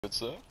Good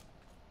sir.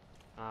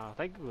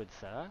 Thank you, good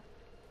sir.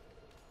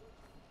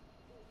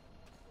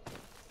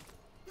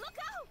 Look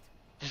out!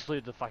 Just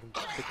leave the fucking the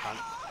cunt.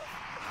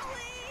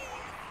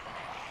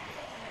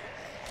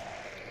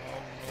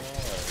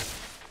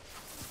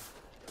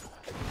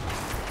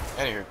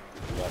 Anywho,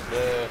 that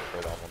there,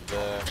 throw that one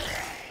there.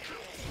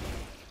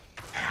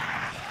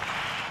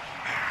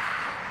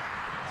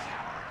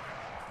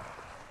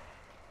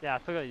 Yeah, I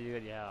forgot you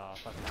got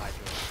fucking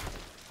hydro.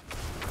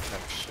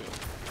 Oh shit.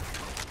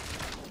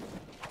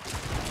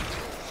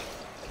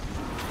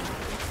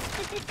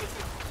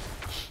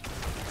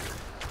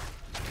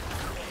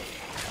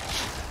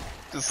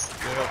 Just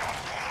yeah.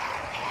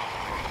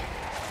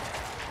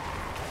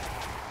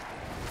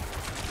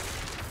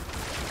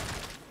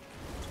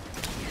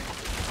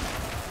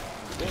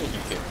 Yeah, you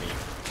hit me.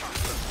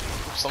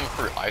 Someone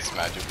threw ice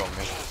magic on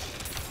me.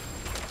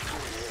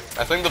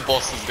 I think the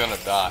boss is gonna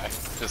die.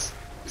 Just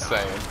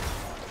saying.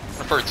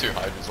 I throw 2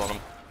 hydras on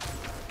him.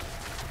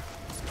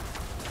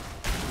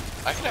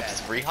 I can have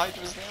 3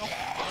 hydras now?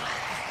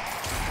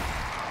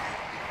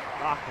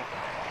 Fuck it.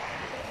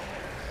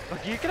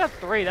 Look, you can have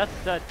 3,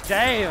 that's the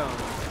damn!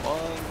 1,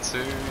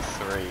 2,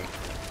 3.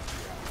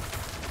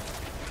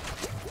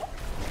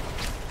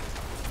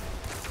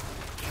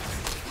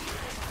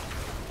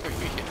 Oh, you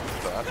hit me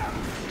with that.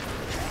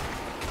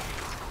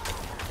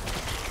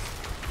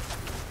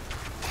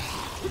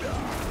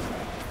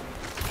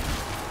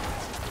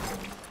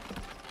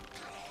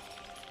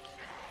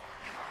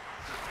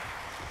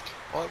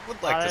 Well, I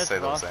would like to say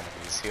those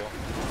enemies heal.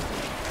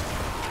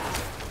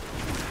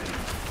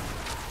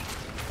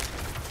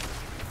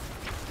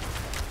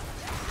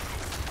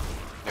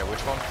 Yeah,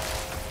 which one?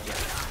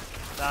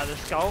 The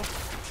skull?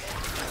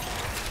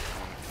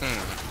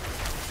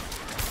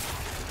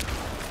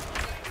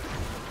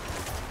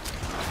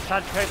 Try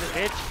to poke the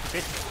bitch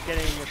is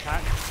getting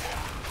attacked.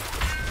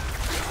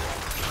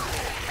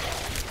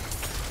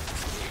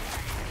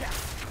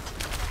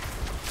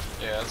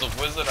 Yeah, as a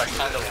wizard I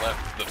kinda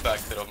left the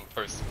fact that I'm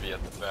supposed to be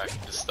at the back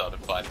and just started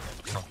fighting at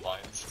the front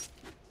lines.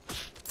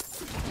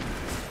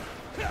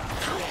 I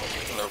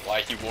don't know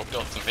why he walked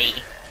up to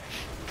me.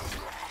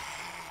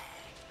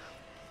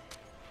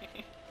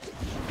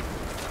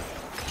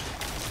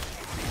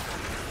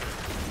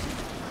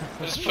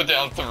 I just put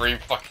down 3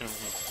 fucking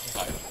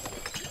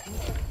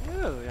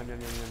Ooh, yum yum yum yum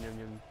yum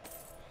yum.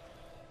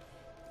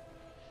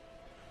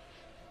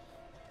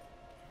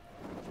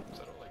 Is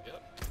that all I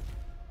get?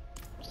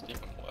 Just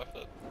even worth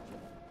it.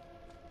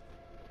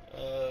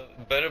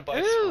 Better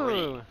by 3.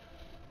 Wow.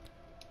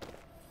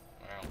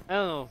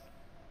 Oh.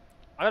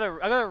 I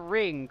got a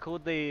ring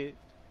called the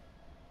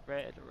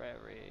red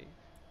ring.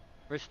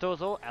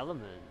 Restores all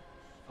element.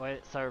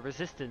 Wait, so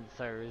resistance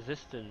to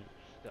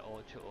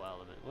all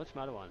element. What's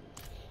my other one?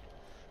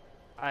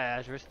 Oh yeah,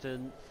 it's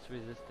resistance.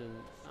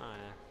 Oh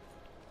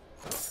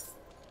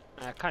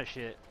yeah. Kind of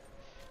shit.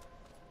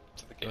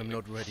 To the cave. I'm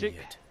not ready Shit.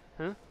 yet.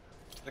 Huh?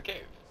 To the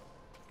cave.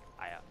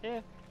 Ah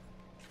yeah.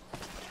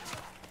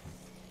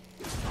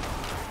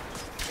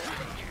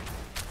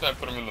 I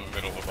put him in the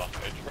middle of a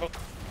hydro.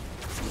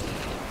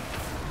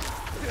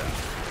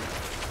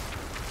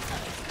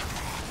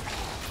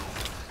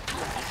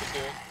 You can do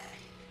it.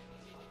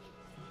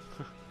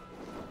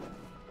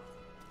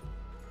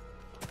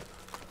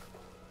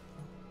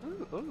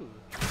 Ooh.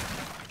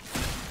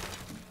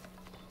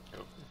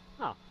 Yep.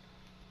 Oh.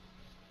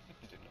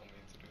 Did not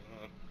mean to do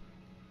that.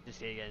 Just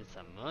getting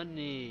some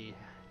money.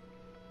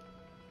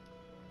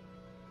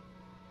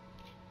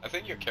 I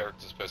think your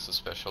character's supposed to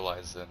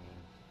specialize in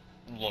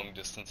long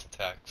distance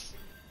attacks.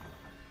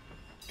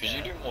 Because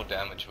you do more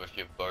damage with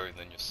your bow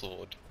than your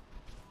sword.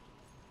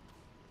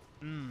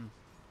 Hmm.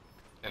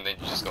 And then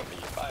you just got me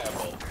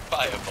fireball,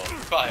 fireball,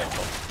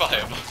 fireball,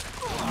 fireball.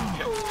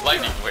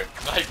 Lightning whip,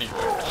 lightning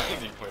whip,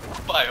 lightning whip,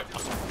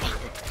 fireball.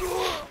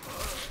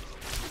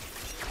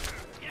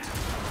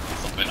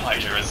 Something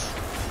hydras.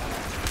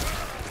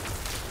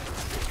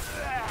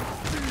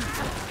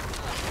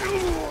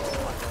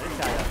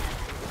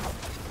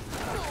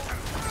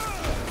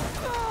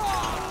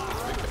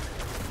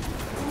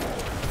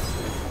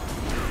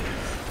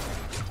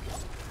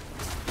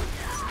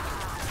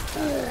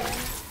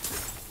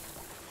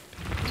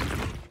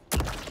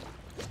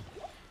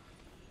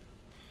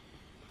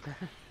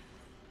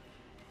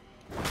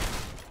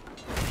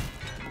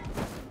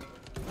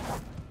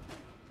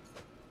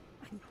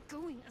 I'm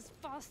going as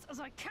fast as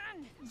I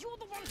can. You're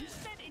the one who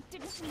said it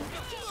didn't need to.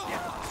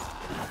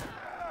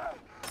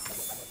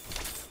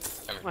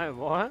 Wait,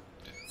 what?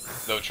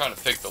 They were trying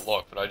to pick the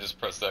lock, but I just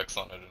pressed X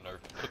on it and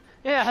opened it.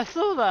 Yeah, I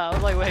saw that. I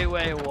was like,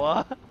 wait,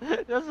 what?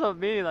 That's not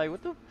me. Like,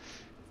 what the?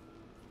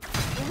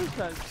 What was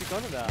that chick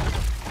on about?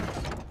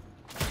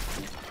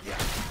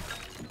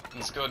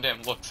 This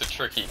goddamn look's a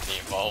tricky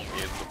theme while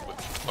me is the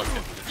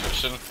fucking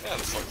magician. Yeah,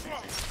 this looks easy.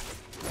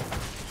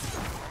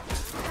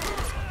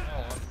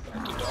 Oh,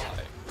 I'm about to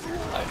die.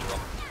 Hydra.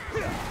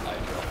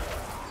 Hydra.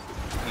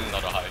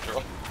 Not a Hydra.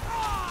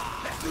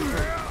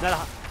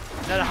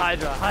 Not a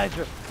Hydra.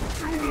 Hydra.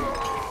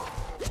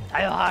 I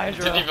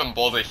Hydra. Didn't even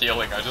bother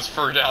healing, I just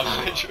threw down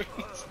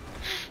Hydras.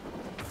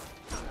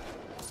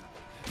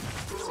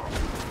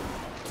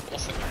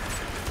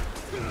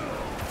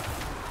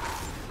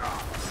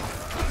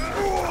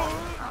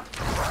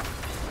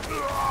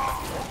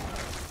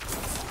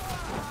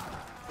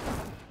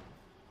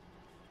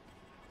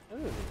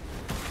 Ooh.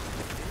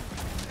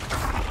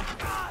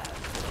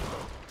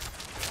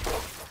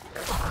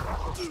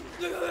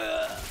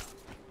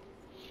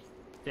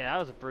 Yeah, that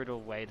was a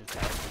brutal way to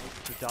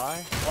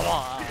die. Oh. I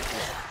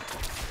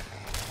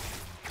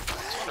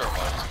wonder if I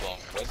was wrong.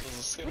 Where does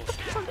the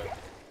skill go?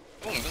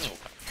 Oh, invisible.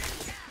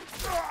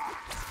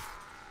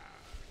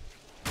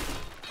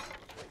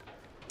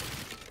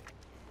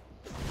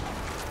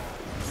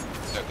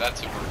 No,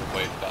 that's a brutal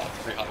way to die.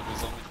 3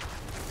 hydras on me.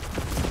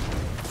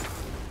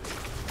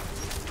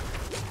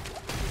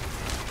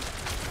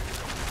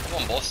 Come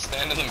on, boss,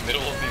 stand in the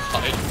middle of these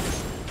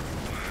hydras.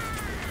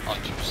 Oh,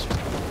 jeez.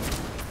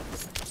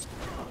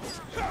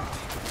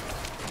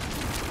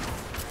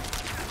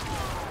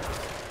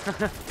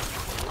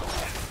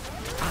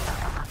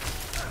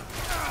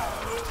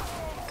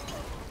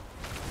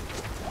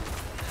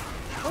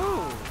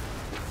 Ooh.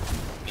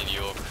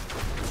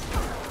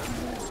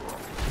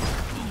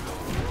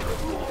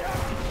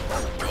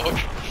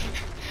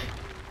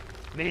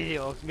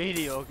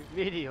 Mediocre.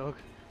 Mediocre.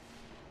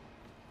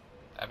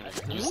 I haven't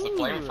even used the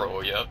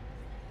flamethrower yet.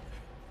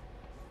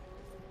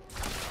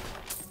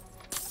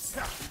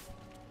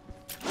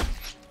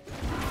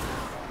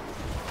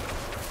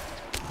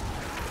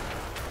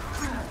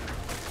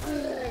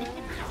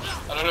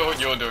 I don't know what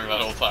you're doing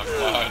that whole time.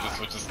 My hydras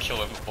were just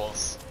killing the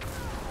boss.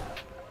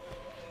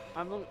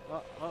 I'm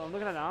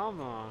looking at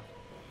armor.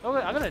 Oh,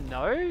 I gotta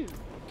know.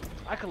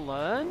 I can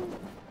learn.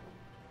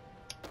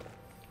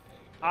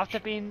 After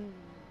being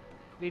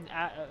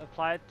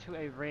applied to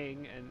a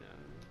ring and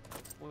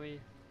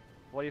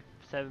 47%.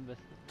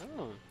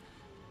 Oh,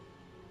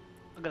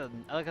 I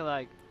gotta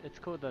like it's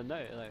called the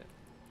note. Like,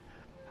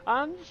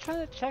 I'm just trying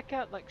to check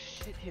out like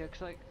shit here,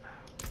 cause like.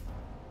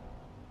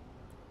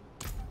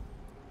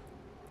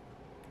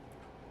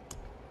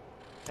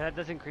 That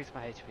does increase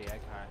my HP, okay.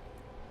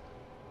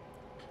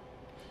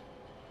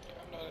 Yeah,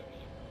 I'm not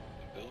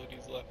any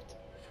abilities left.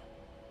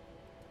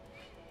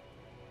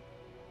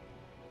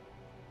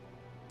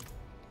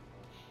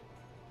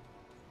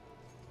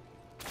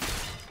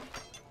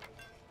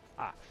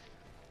 Ah.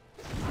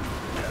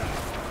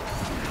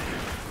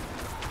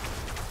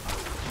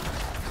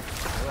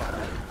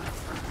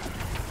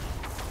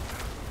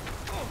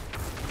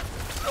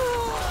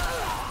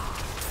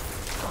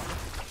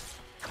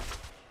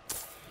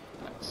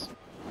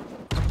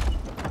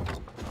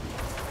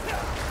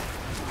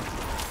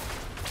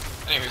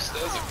 Anyway,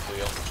 stairs are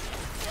clear.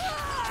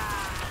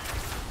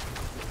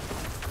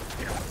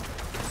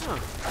 Huh.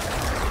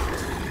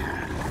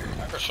 I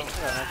got some.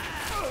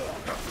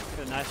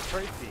 Got a nice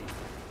trophy.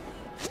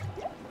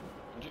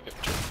 Did you get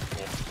trophy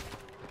for?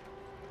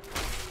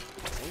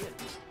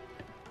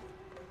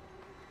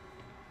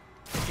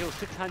 Kill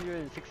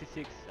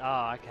 666.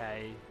 Oh,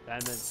 okay.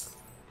 Diamond. Oh,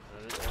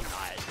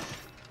 nice.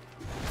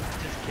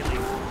 Just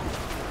killing.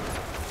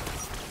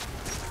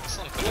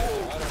 Something. I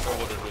don't know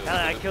what it is.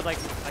 I killed like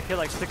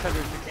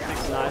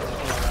 666 knives or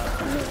something like that.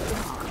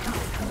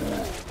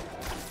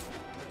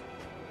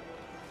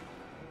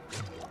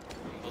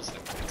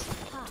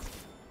 Huh.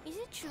 Is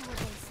it true what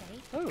they say?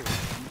 Oh.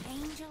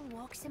 An angel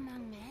walks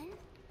among men?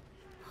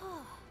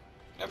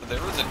 Yeah, but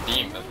there is a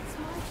demon. It's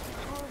smart to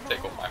call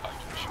Take that. all my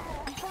hydration.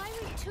 If I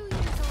were 2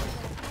 years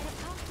older, I'd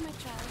have passed my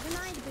trials and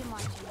I'd be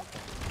marching with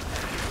them.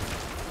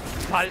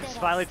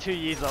 Finally 2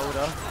 years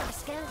older. The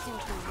skeleton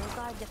crew will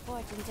guard the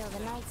fort until the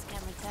knights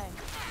can return.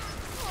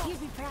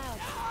 You'd be proud.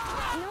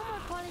 No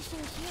more polishing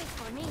shields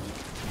for me.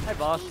 Hey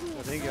boss,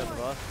 I think you're the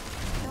boss.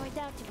 No, I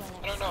doubt you will.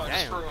 I don't know, I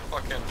just Damn. threw a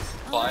fucking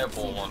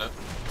fireball on it.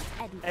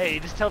 Hey, you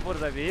just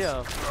teleported over here.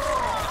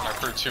 I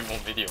threw 2 more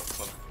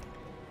videos on it.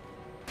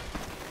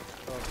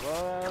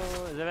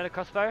 Whoa, is there a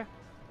crossbow?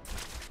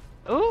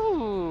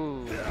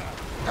 Ooh! I'm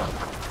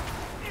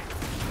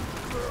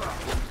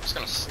just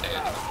gonna stand in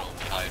the middle of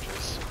the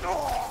hydras.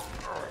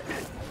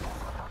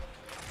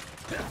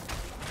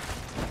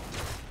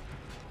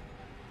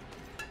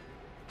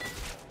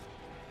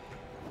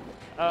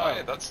 Oh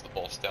yeah, that's the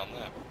boss down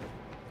there.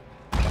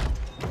 I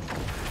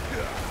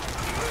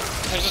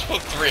just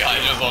put 3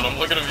 hydras on him,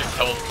 look at him, his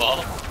health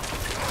bar.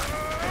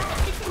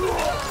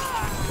 Wow.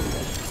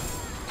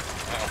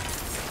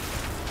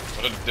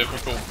 What a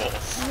difficult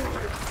boss.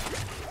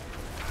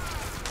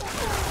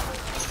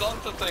 I'm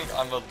starting to think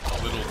I'm a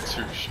little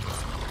too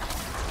short.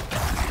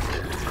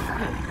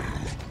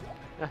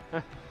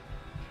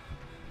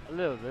 A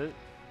little bit.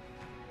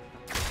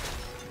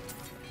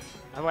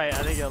 Oh wait,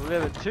 I think a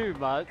little bit too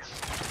much.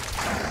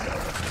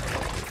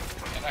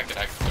 And I can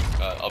actually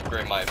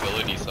upgrade my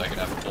ability so I can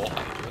have 4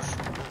 hydras.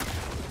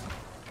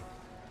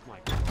 My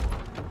God.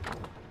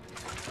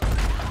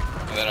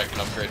 And then I can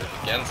upgrade it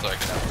again so I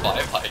can have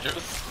 5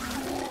 hydras.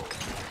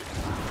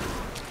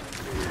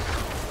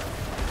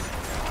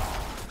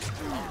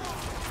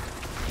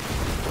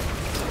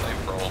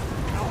 Flamethrower.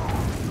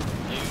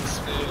 You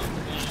spin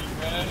me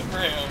round and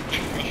round.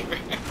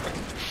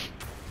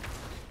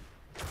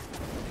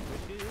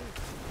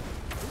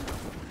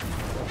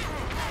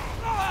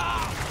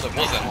 There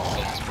wasn't on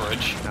this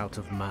bridge. Out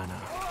of mana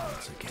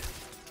once again.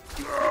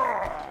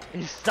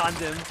 He stunned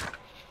him.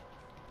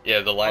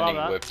 Yeah, the lightning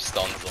that. whip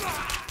stuns them.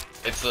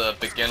 It's a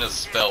beginner's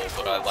spell,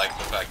 but I like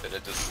the fact that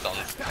it just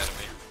stuns the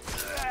enemy.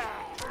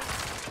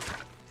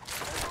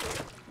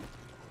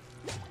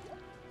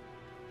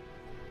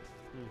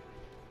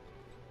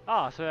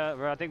 Ah, so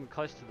I think we're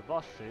close to the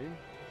boss soon.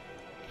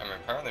 I mean,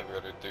 apparently we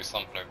gotta do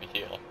something over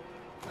here.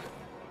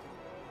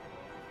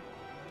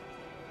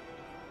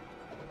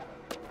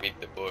 Read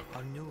the book.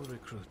 Our new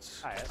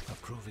recruits Hiya. are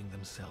proving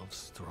themselves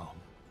strong.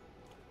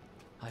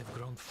 I've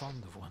grown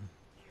fond of one.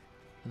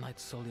 Knight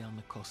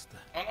Soliana Costa.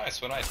 Oh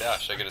nice, when I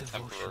dash I get a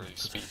Devotion temporary to the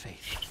speech.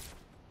 faith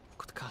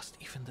could cast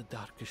even the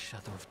darkest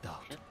shadow of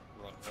doubt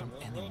from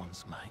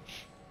anyone's mind.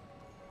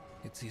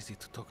 It's easy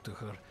to talk to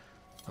her.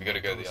 We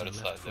gotta go about the those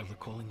other left side for then. the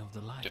calling of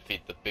the light.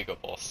 Defeat the bigger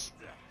boss.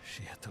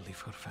 She had to leave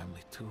her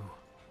family too.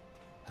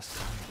 A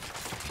son.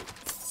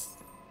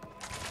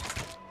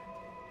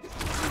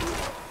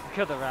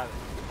 Kill the rabbit.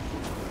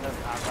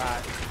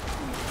 Right.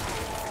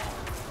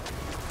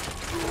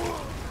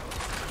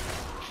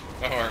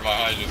 Don't worry, my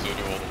hydras will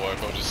do all the work.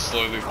 I'll just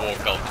slowly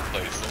walk up to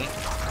place them.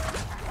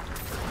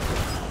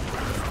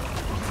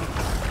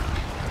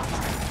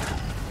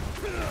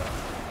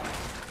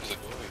 There's a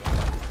door.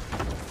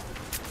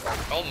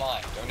 Oh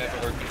my, don't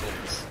ever open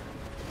doors.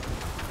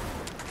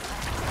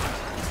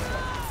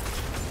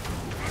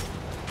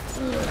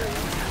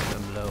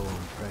 I'm low on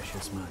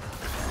precious mana.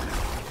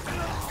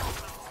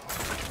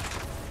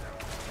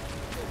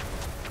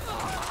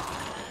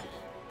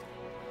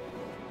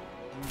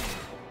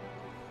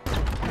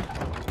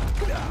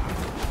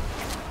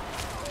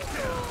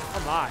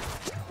 Oh my.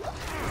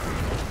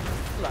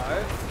 Hello.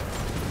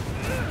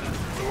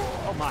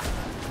 Oh my.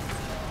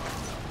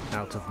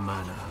 Out of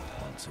mana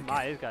once again.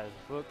 My, these guys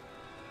look.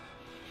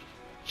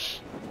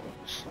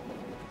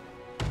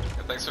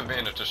 Yeah, thanks for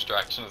being a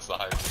distraction as the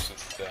hydras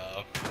just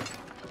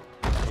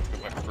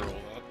went through all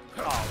that.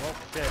 Oh, well,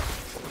 shit.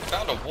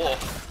 Found a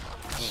wolf.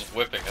 Just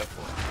whipping it.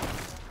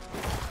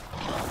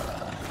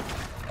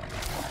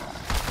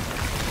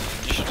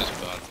 You should just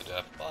burn to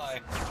death.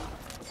 Bye.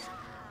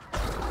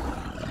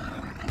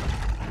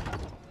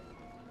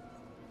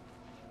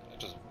 I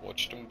just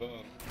watched him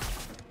burn.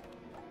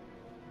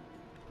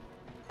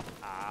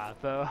 Ah,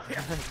 so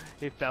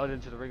he fell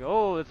into the ring.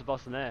 Oh, there's a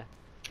boss in there.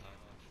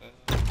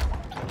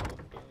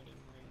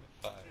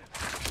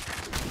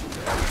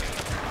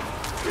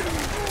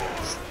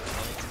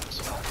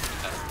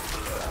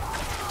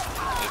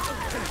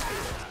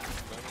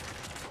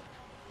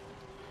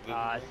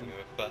 Ah, it's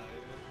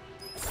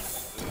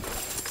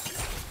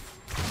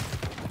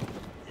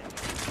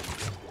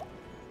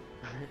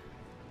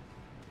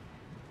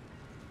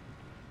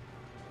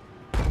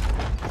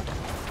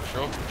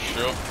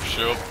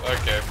Sure,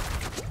 okay.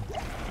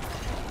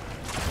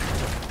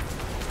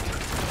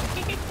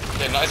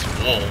 Yeah, nice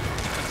wall.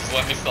 Just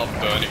let me stop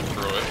burning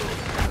through it.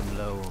 I'm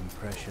low on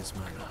precious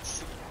mana.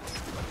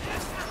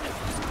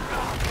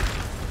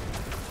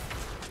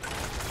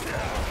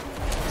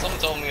 Someone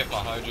told me if my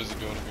hydras are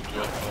doing a good job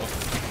or not.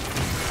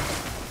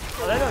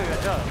 oh, they're doing a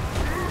good job.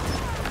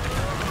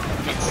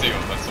 I can see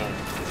them, that's all.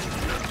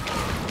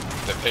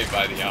 They're paid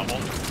by the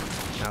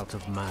hour. Out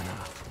of mana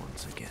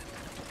once again.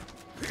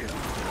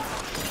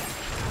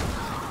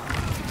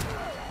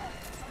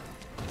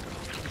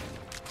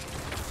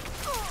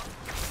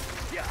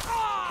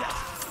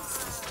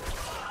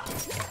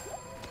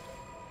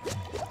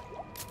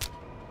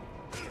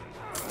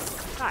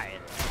 Hi.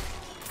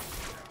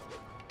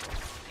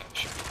 That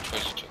should be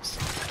treasure chest.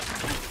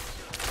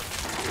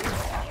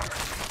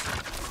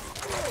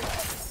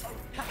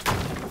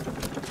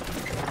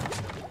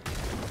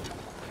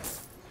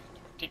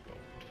 Deep gold.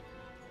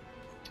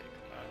 Take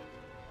them out.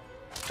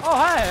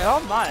 Oh, hey, oh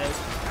my.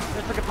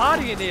 There's like a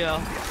party in here. I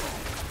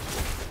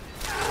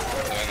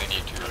only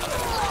need 2 levels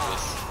of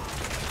this.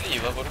 Hey,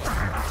 you leveled up.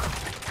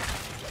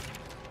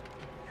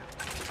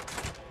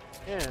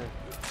 Yeah.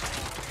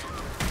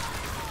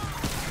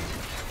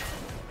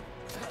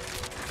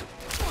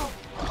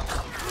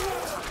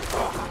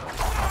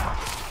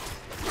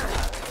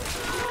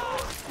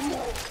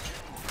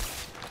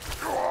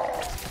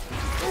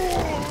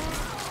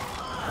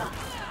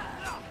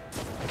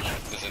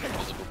 There's an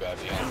invisible guy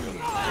behind you.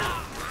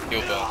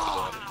 He'll burn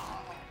to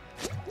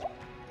death.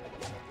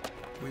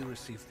 We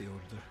received the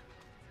order.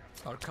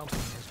 Our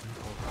company has been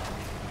called to the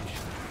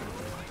mission for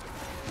the light.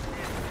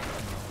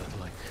 Now that,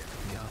 like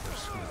the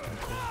others who have been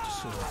called to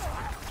serve,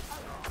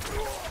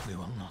 we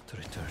will not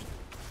return.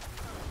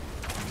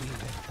 We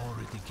have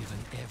already given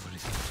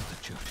everything to the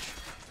church.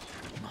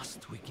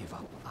 Must we give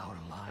up our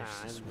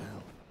lives as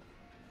well?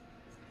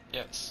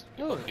 Yes,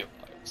 Ooh. give up your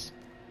lives.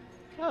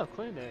 Oh,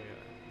 clean there.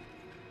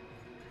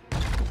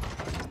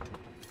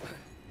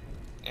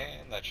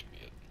 And that should be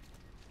it.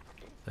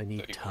 I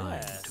need 30 time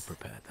Yes. to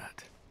prepare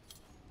that.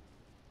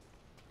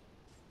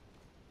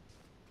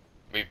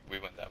 We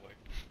went that way.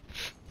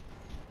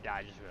 Yeah,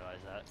 I just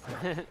realized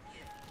that.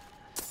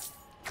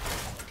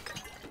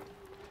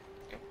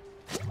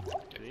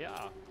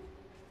 Yeah.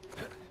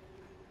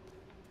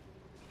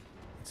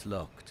 It's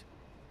locked.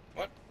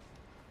 What?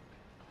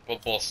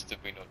 What boss did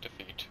we not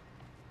defeat?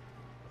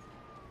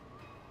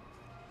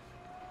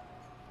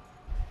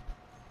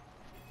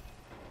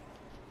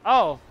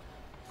 Oh!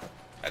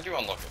 How'd you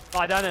unlock it? Oh,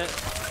 I done it.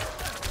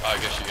 Oh, I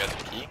guess you got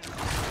the key.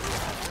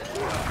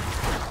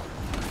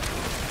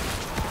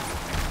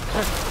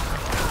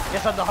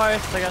 Guess I'm the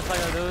host, I guess I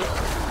gotta do it.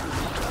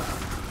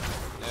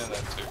 Yeah,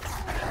 that too.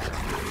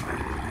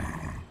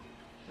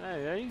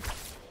 Hey,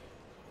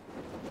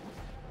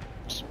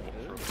 Just walk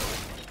through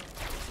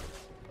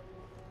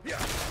it.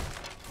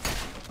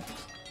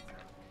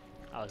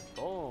 I was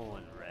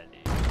born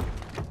ready.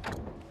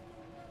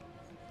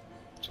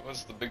 So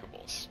where's the bigger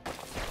boss?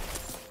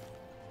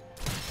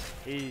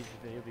 He'll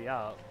be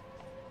out.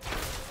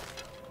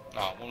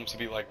 No, I want him to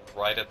be like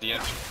right at the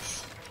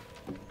entrance.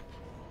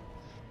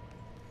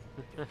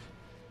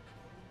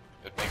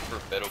 It'd make for a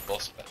better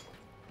boss battle.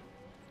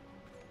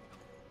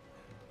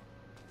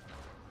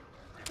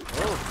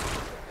 Oh!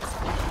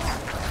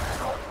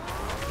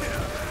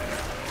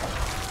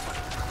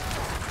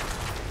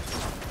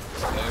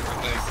 So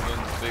everything's in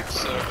the big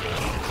circle. As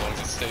long as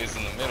it stays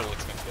in the middle,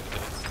 it's gonna get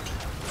hit.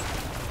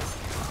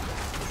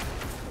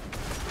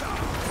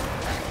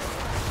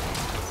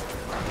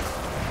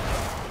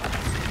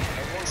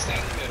 Everyone stay in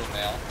the middle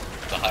now.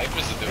 The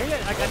Hydras are doing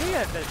it. I think I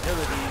have that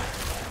ability.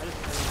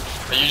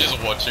 Are you just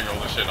watching all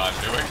the shit I'm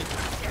doing?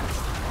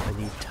 I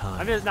need time.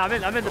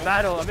 I'm in the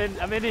battle.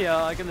 I'm in here,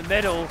 like in the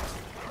middle.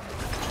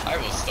 I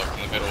was stuck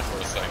in the middle for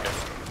a second.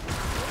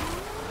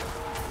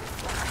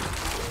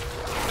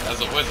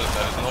 As a wizard,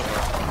 that is not where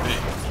I want to be.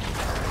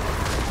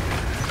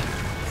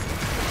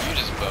 You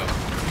just burned.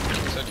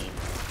 So do you.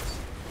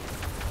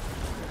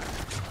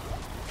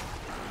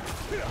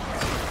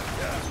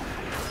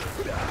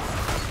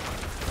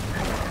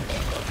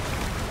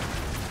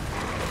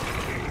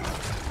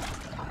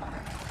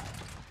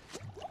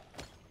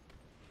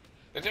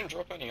 They didn't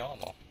drop any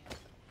armor.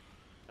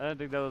 I don't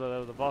think they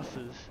were the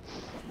bosses.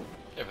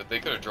 Yeah, but they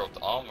could have dropped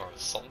armor or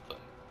something.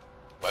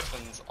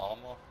 Weapons,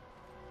 armor.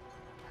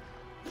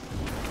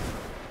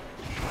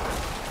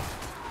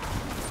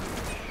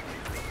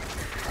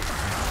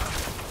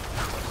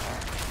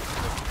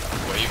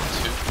 Wave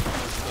 2?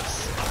 What is this?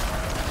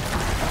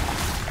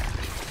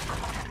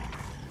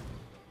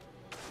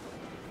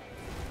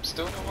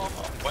 Still no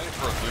armor? I'm waiting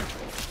for a blue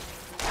drop.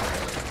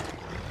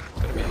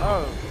 Gotta be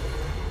Oh.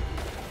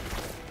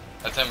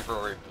 A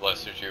temporary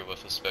blesses you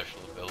with a special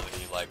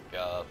ability like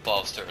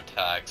faster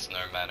attacks, no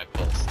mana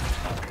cost.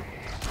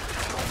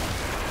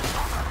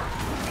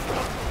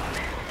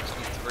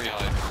 Some 3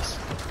 Hydras.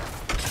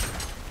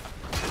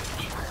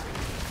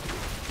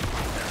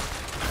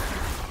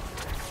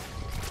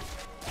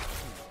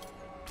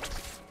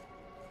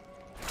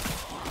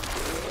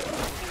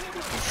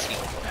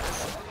 Small ones.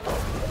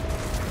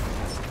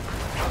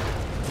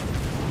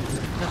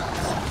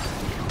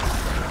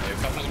 Here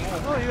comes more.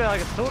 Oh, you got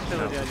like a sword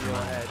ability on your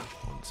head.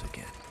 Once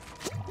again.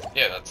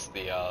 Yeah, that's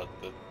the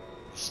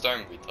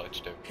stone we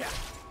touched it.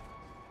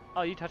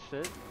 Oh, you touched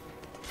it.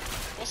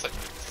 What's that?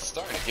 It's a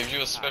stone. It gives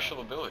you a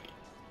special ability.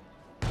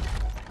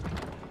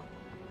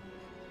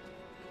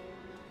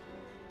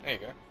 There you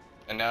go.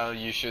 And now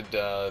you should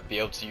be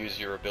able to use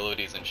your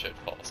abilities and shit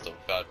faster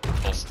without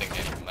costing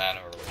any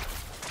mana or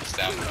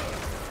stamina.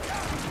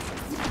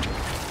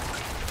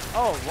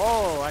 Oh,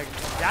 whoa, like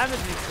damage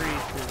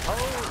increases.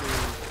 Holy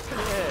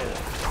shit.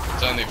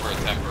 It's only for a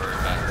temporary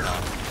amount of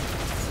time.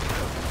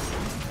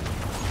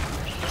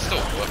 It's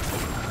still worth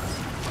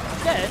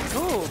it. Yeah, it's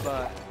cool,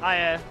 but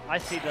I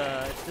see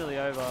it's nearly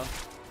over.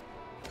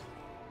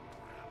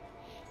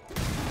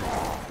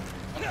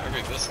 I don't know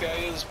who this guy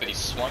is, but he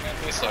swung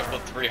at me, so I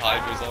put 3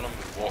 Hydras on him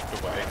and walked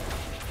away.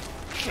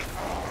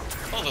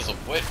 Oh, there's a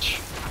witch.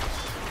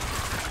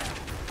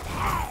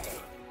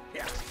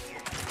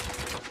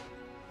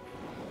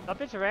 That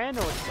bitch ran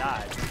or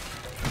died?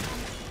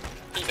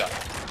 He died.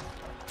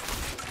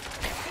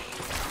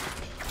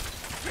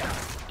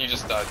 He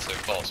just died so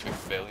fast we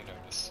could barely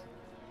notice.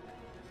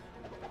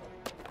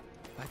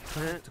 I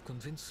tried to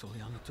convince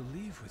Soliana to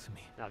leave with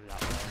me. No, no. I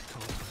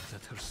told her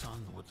that her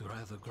son would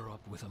rather grow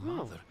up with a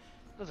mother,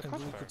 There's a and we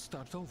crossbow. could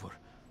start over,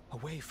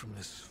 away from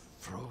this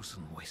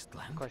frozen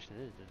wasteland. The question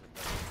is it?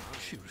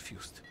 She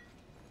refused.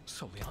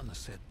 Soliana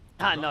said.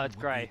 Ah, no, run it's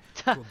would grey.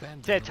 be to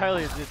abandon Yeah, the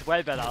totally, land, it's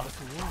way better. never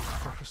to work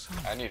for her son.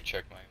 I need to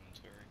check my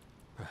inventory.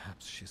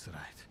 Perhaps she's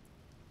right.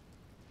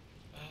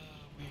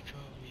 Weaker.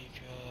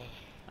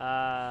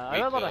 I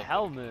got a lot of Weaker,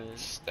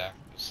 helmets. Stacked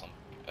with something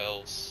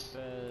else.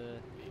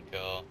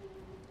 Weaker.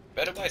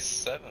 Better by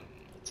 7, I'll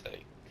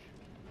take.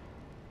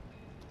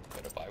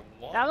 Better by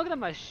 1. Now looking at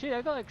my shit,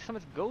 I got like so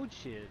much gold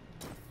shit.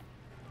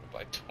 Better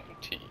by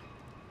 20.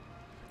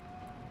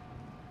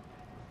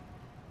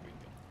 Weaker.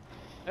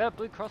 I got a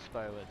blue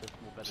crossbow with this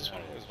more better. Just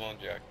one of those ones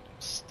you can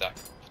stack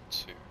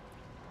with 2.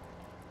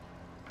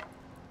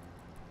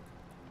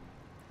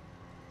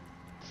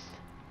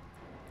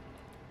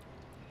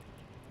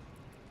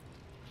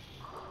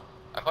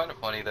 I find it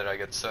funny that I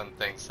get certain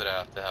things that I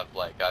have to have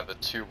like either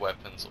 2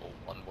 weapons or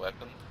 1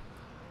 weapon.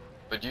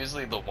 But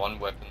usually the 1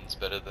 weapon's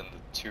better than the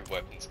 2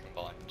 weapons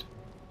combined.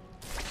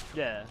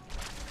 Yeah.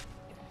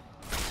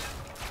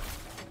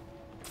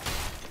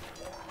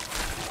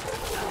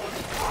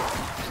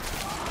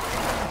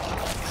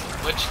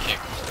 Lich King.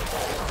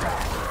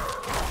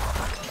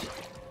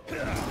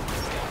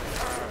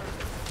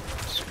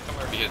 Just come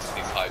over here to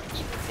these hydras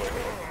real quick.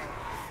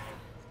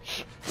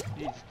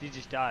 He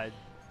just died.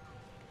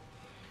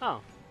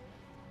 Oh.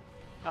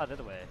 Oh, the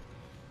other way.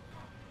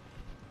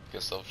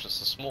 Guess that was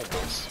just a small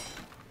boss.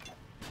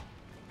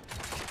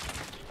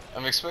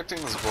 I'm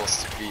expecting this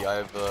boss to be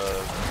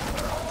either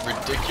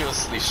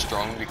ridiculously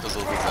strong because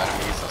all these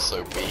enemies are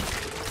so weak,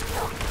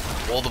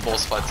 or the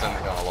boss fight's only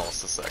gonna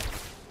last a second.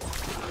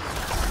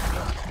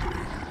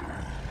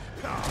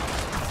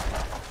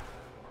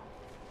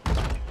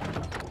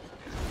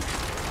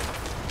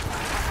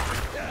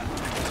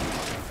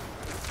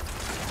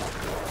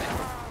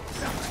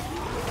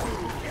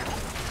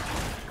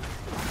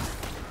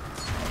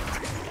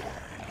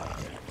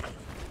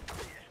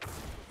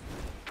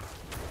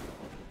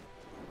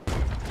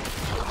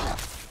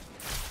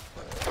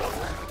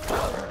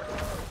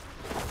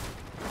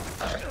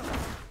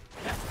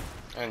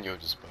 And you'll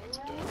just burn to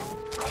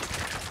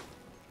death.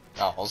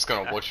 Oh, I was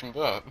gonna watch him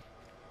burn.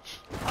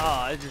 Oh,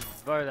 I just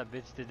burned that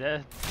bitch to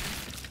death.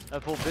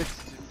 That poor bitch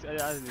just...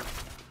 I didn't...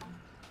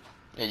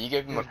 Yeah, you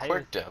gave him a His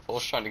quick death. I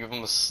was trying to give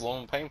him a slow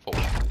and painful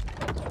one. I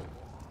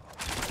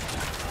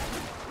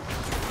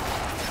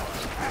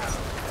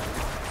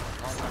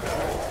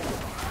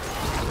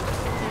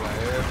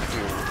have to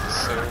do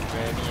so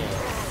many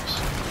hours.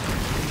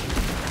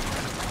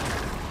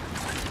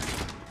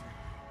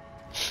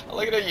 I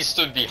like that you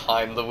stood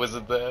behind the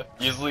wizard there.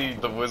 Usually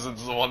the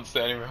wizard's the one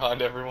standing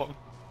behind everyone.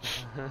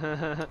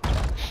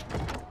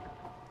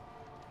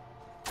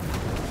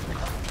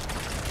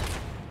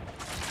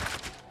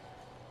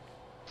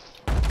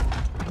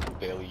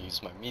 Barely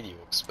used my meteor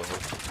spell.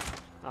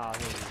 Oh, here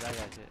it is, I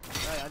got it.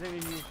 Right, I didn't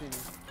even use any.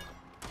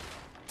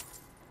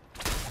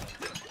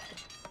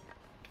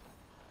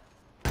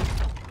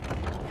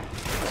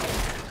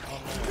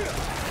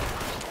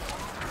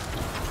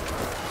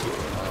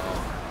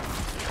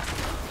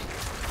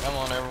 Come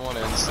on, everyone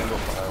in single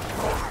file.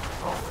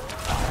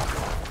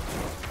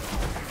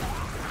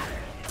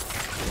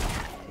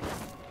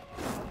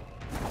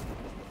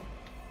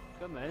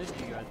 Got my energy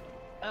going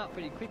out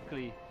pretty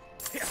quickly.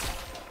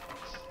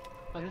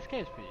 Like, this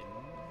game's pretty...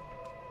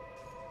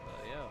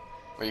 yeah.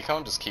 Well, you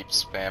can't just keep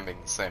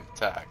spamming the same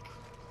attack.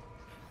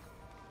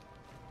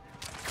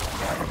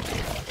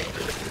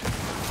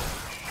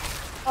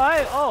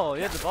 Oh,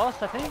 you're the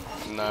boss, I think?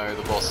 No,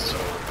 the boss is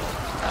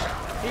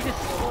over. He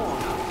just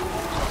spawned.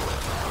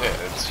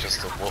 Yeah, it's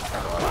just a wolf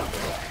guy.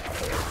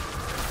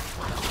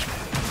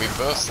 We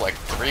versed like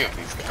 3 of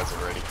these guys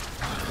already.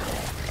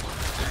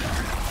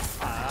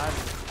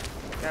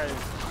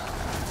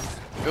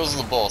 If it was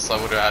the boss, I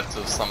would have had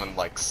to have summoned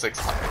like 6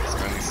 hundreds,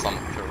 or only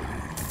summoned 3.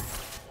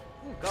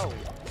 Ooh, gold.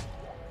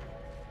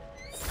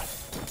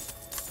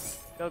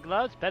 Gold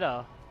gloves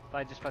better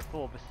by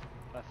 4.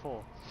 By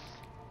 4.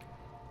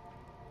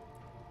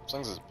 As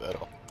long as it's better,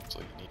 that's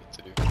all you need it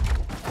to do.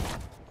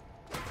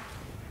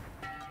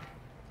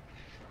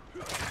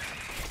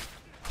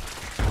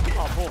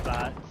 Oh, poor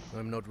bats.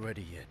 I'm not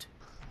ready yet.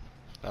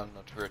 I'm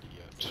not ready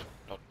yet.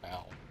 Not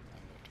now.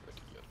 I'm not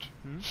ready yet.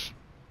 Hmm?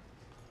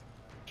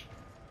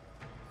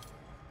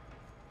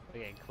 We're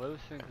getting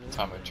closer and closer.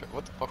 Time I check.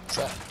 What the fuck was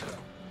that?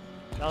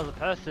 That was a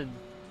person.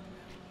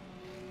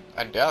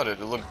 I doubt it.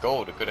 It looked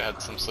gold. It could have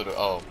had some sort of.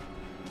 Oh.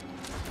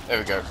 There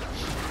we go.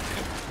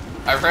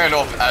 I ran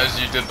off as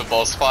you did the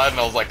boss fight, and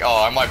I was like,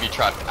 oh, I might be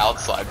trapped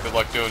outside. Good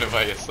luck doing it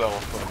by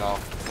yourself, but no.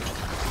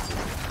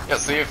 Yeah,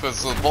 see, if it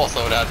was the boss,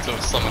 I would have had to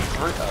have summoned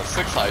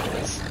 6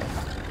 hydras.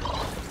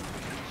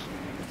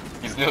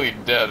 He's nearly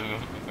dead,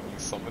 and he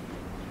summoned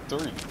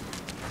 3.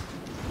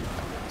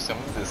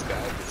 Summon this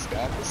guy, this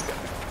guy, this guy.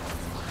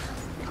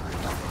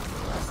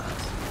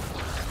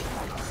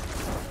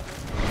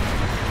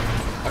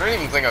 I don't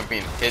even think I've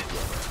been hit yet.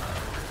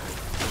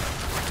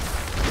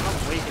 I'm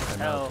weak as I'm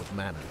hell. out of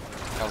mana.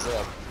 How's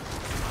that?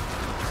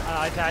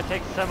 I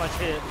take so much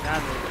hit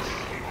damage.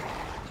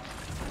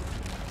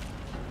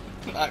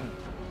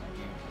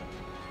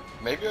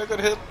 Maybe I got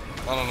hit?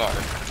 I don't know.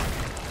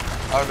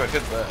 I got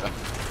hit there.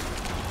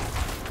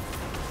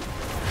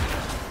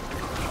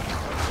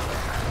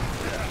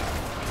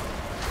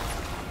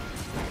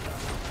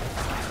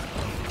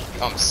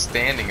 I'm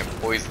standing in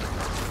poison.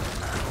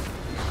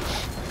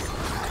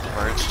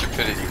 Or its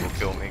stupidity will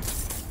kill me.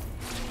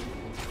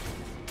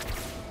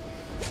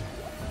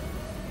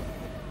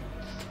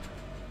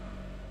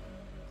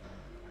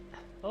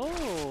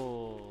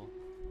 Oh.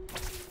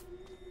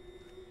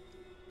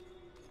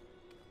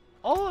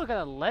 Oh, I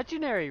got a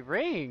legendary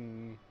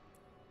ring.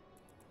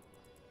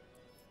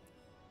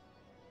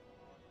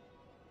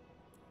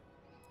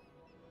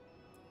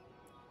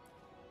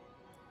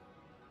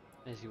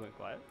 As you went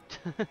quiet.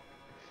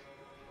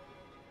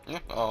 Yeah,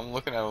 oh, I'm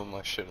looking at all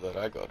my shit that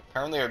I got.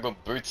 Apparently I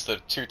got boots that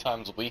are 2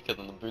 times weaker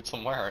than the boots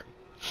I'm wearing.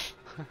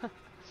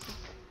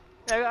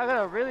 I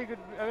got a really good.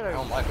 I got a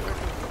How am I doing?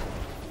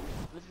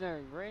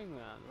 legendary ring,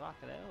 man. Rock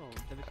it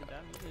out. Damage and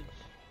damage.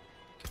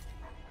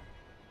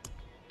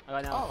 I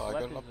got now. Oh, I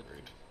got an weapons with-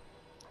 upgrade.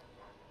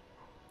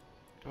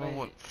 Do I Wait.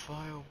 want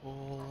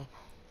firewall?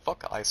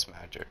 Fuck ice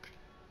magic.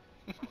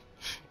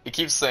 He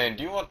keeps saying,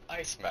 "Do you want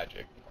ice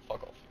magic?"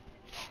 Fuck off.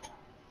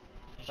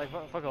 Like,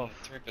 fuck off.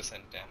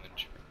 3%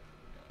 damage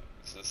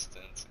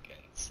resistance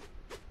against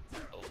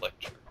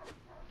electric.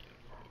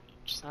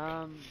 Each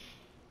second.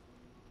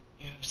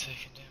 You have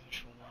taken damage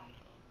for 1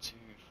 up to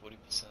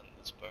 40%.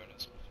 This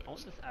bonus will I want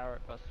fix this arrow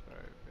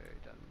crossbow very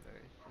done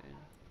very soon.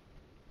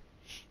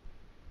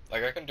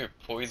 Like, I can do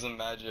poison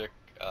magic,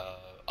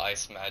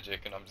 ice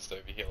magic, and I'm just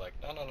over here like,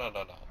 no, no, no,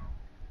 no, no.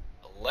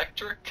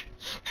 Electric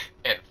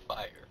and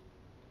fire.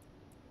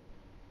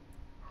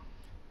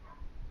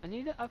 I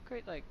need to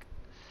upgrade, like,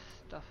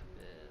 stuff a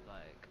bit,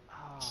 like,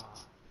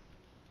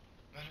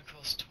 Mana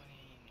cost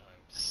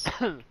 29%.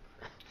 Crit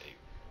a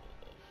wall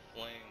of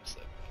flames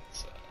that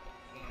means,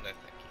 no thank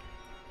you.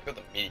 I got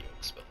the meteor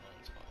spell, that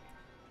one's fine.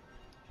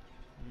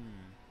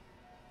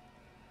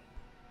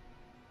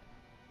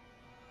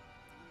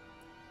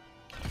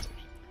 That's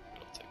actually pretty good,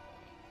 I'll take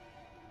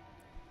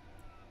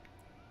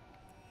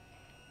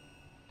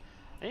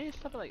that. I need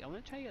stuff like, I'm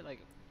gonna try to get,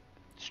 like,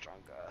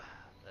 stronger,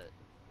 but,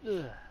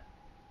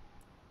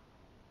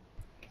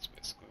 That's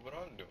basically what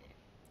I'm doing.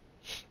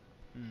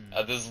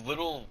 Hmm. There's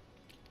little,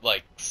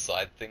 like,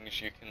 side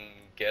things you can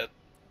get.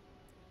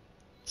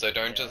 So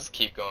don't Yeah. just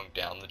keep going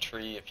down the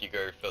tree. If you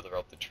go further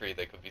up the tree,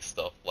 there could be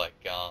stuff like,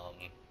 Yeah,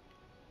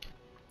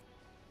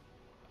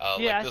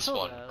 like I this saw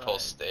one that,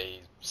 cost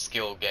a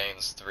skill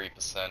gains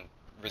 3%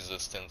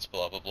 resistance,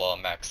 blah blah blah,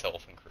 max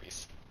health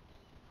increase.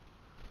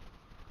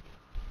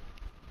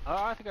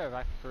 I have to go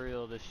back through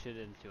all this shit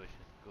and see which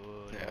is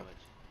good Yeah. and which...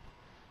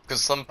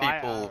 Because some Fire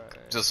people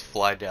arrow. just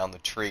fly down the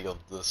tree of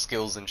the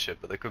skills and shit,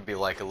 but there could be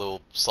like a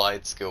little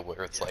side skill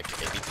where it's like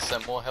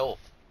 80% more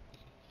health,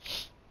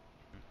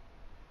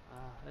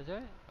 Is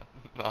there?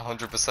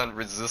 100%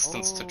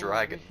 resistance to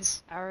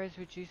dragons. Arrows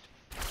reduce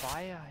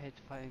fire hits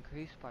by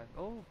increased by...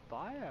 Oh,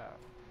 fire!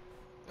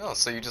 Oh,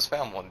 so you just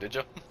found one, did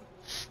you?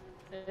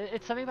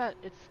 It's something about...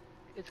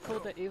 It's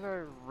called the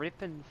Evo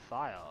Rip and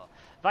Fire.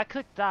 If I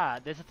click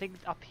that, there's a thing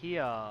up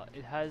here.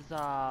 It has,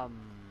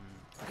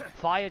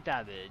 fire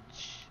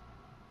damage.